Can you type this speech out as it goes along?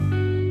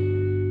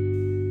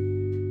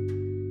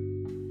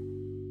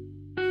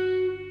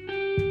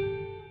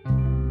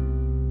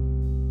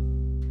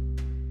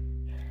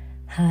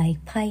Hi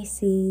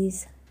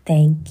Pisces,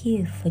 thank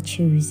you for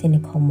choosing to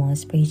come on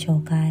Spiritual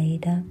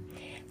Guide.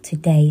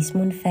 Today's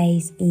moon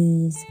phase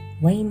is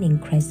Waning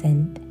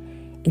Crescent.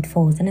 It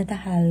falls under the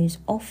house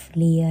of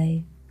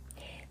Leo.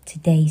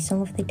 Today's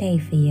song of the day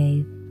for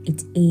you,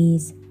 it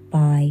is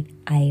by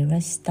Ira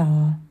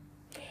Star.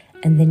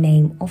 And the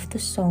name of the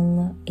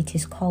song, it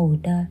is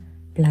called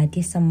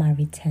Bloody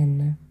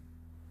Samaritan.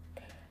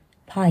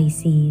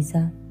 Pisces,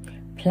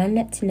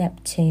 planet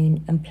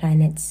Neptune and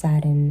planet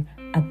Saturn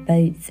are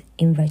both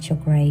in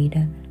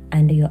retrograde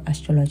under your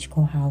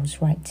astrological house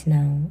right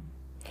now.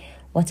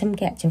 What I'm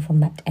getting from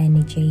that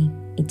energy,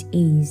 it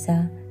is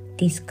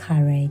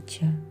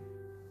discourage.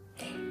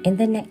 In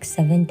the next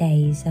 7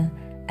 days,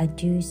 I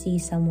do see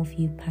some of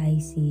you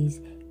Pisces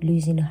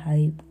losing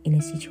hope in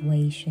a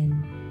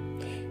situation.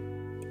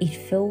 It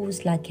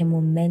feels like a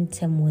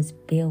momentum was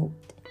built,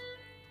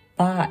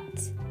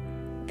 but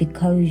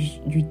because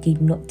you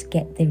did not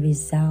get the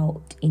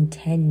result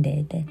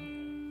intended,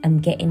 I'm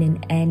getting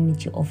an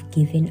energy of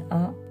giving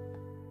up.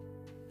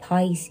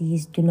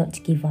 Pisces, do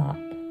not give up,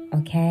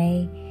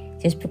 okay?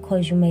 Just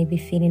because you may be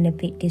feeling a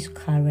bit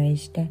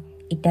discouraged,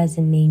 it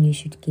doesn't mean you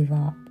should give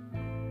up.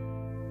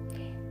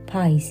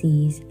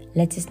 Pisces,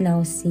 let us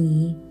now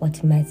see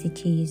what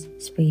messages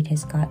Spirit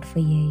has got for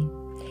you.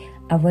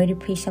 I've already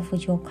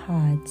pre-shuffled your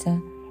cards,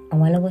 and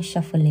while I was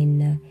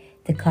shuffling,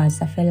 the cards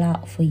that fell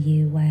out for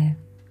you were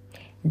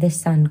the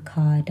Sun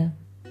card.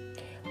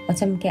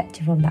 What I'm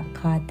getting from that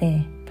card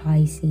there,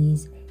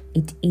 Pisces,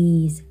 it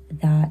is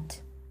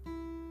that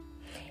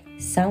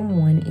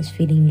someone is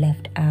feeling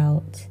left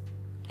out.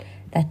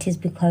 That is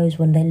because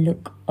when they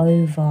look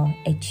over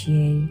at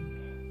you,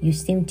 you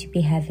seem to be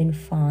having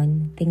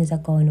fun, things are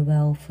going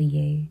well for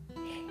you.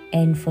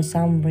 And for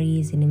some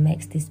reason, it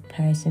makes this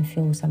person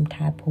feel some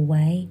type of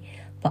way,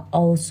 but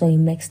also it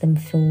makes them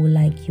feel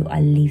like you are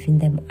leaving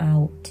them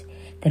out.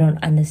 They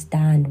don't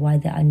understand why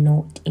they are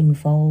not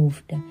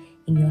involved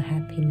in your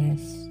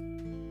happiness.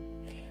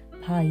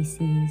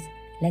 Pisces,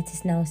 let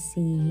us now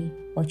see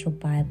what your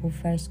Bible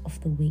verse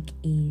of the week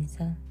is.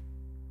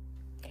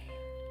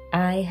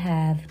 I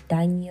have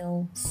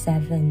Daniel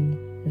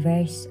 7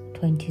 verse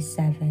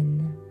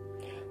 27.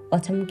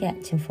 What I'm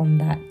getting from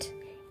that,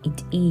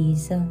 it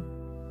is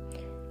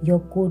your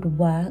good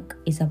work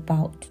is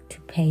about to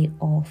pay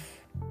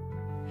off.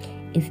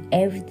 If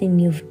everything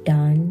you've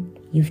done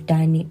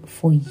it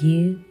for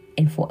you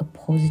and for a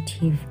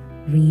positive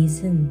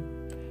reason,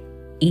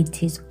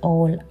 it is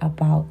all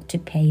about to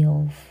pay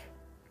off.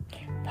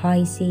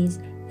 Pisces,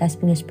 that's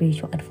been a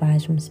spiritual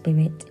advice from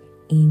Spirit.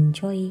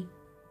 Enjoy.